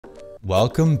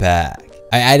Welcome back.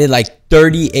 I added like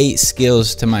 38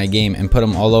 skills to my game and put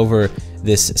them all over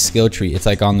this skill tree. It's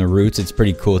like on the roots. It's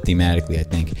pretty cool thematically, I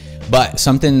think. But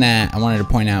something that I wanted to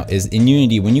point out is in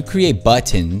Unity, when you create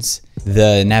buttons,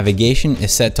 the navigation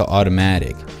is set to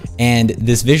automatic. And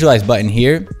this visualize button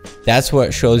here, that's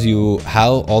what shows you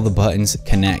how all the buttons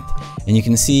connect. And you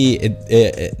can see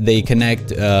they connect.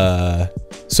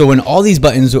 So when all these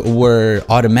buttons were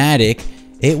automatic,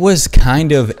 it was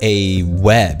kind of a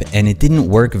web and it didn't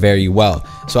work very well.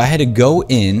 So I had to go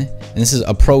in, and this is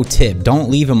a pro tip, don't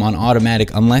leave them on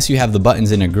automatic unless you have the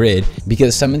buttons in a grid,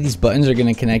 because some of these buttons are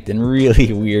gonna connect in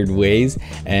really weird ways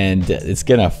and it's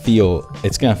gonna feel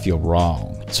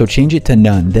wrong. So change it to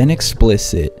none, then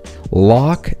explicit,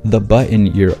 lock the button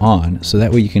you're on, so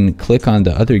that way you can click on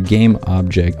the other game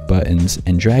object buttons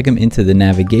and drag them into the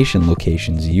navigation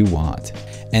locations you want.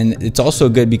 And it's also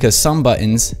good because some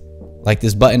buttons, like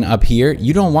this button up here,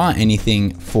 you don't want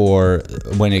anything for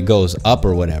when it goes up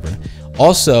or whatever.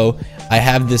 Also, I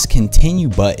have this continue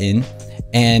button,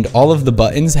 and all of the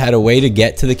buttons had a way to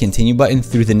get to the continue button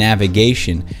through the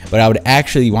navigation, but I would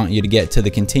actually want you to get to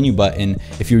the continue button.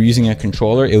 If you're using a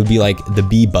controller, it would be like the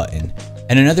B button.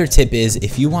 And another tip is,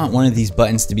 if you want one of these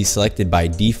buttons to be selected by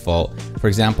default, for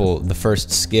example, the first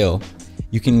skill,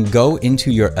 you can go into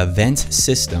your event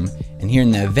system, and here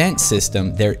in the event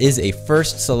system, there is a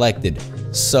first selected.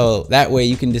 So that way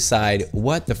you can decide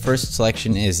what the first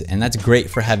selection is, and that's great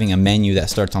for having a menu that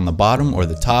starts on the bottom or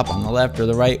the top, on the left or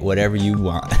the right, whatever you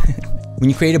want. When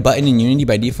you create a button in Unity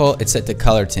by default, it's set to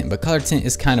color tint, but color tint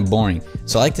is kind of boring.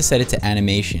 So I like to set it to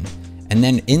animation. And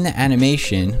then in the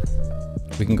animation,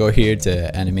 we can go here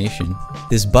to animation.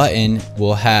 This button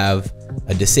will have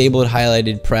a disabled,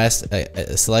 highlighted, pressed,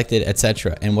 selected,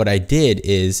 etc. And what I did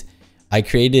is I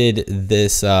created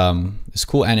this this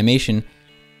cool animation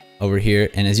over here,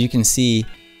 and as you can see,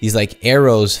 these like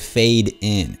arrows fade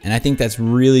in, and I think that's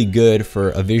really good for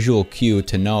a visual cue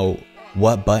to know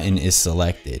what button is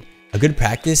selected. A good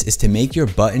practice is to make your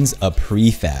buttons a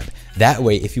prefab. That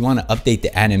way, if you want to update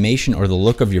the animation or the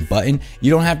look of your button,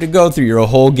 you don't have to go through your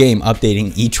whole game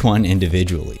updating each one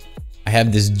individually. I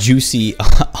have this juicy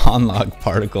unlock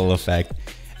particle effect,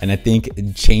 and I think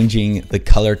changing the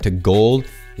color to gold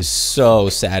is so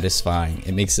satisfying.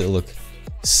 It makes it look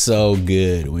so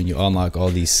good when you unlock all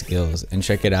these skills. And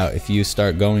check it out, if you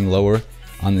start going lower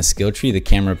on the skill tree, the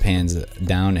camera pans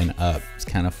down and up. It's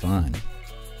kind of fun.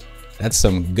 That's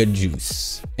some good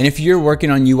juice. And if you're working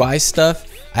on UI stuff,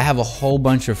 I have a whole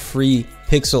bunch of free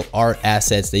pixel art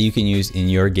assets that you can use in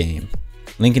your game.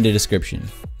 Link in the description.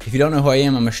 If you don't know who I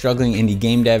am, I'm a struggling indie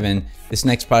game dev, and this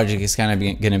next project is kind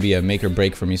of gonna be a make or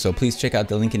break for me, so please check out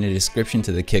the link in the description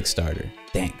to the Kickstarter.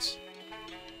 Thanks.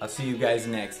 I'll see you guys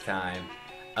next time.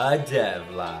 A Dev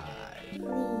Live. Please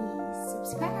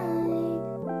subscribe.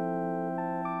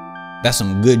 That's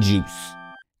some good juice.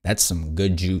 That's some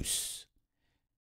good juice.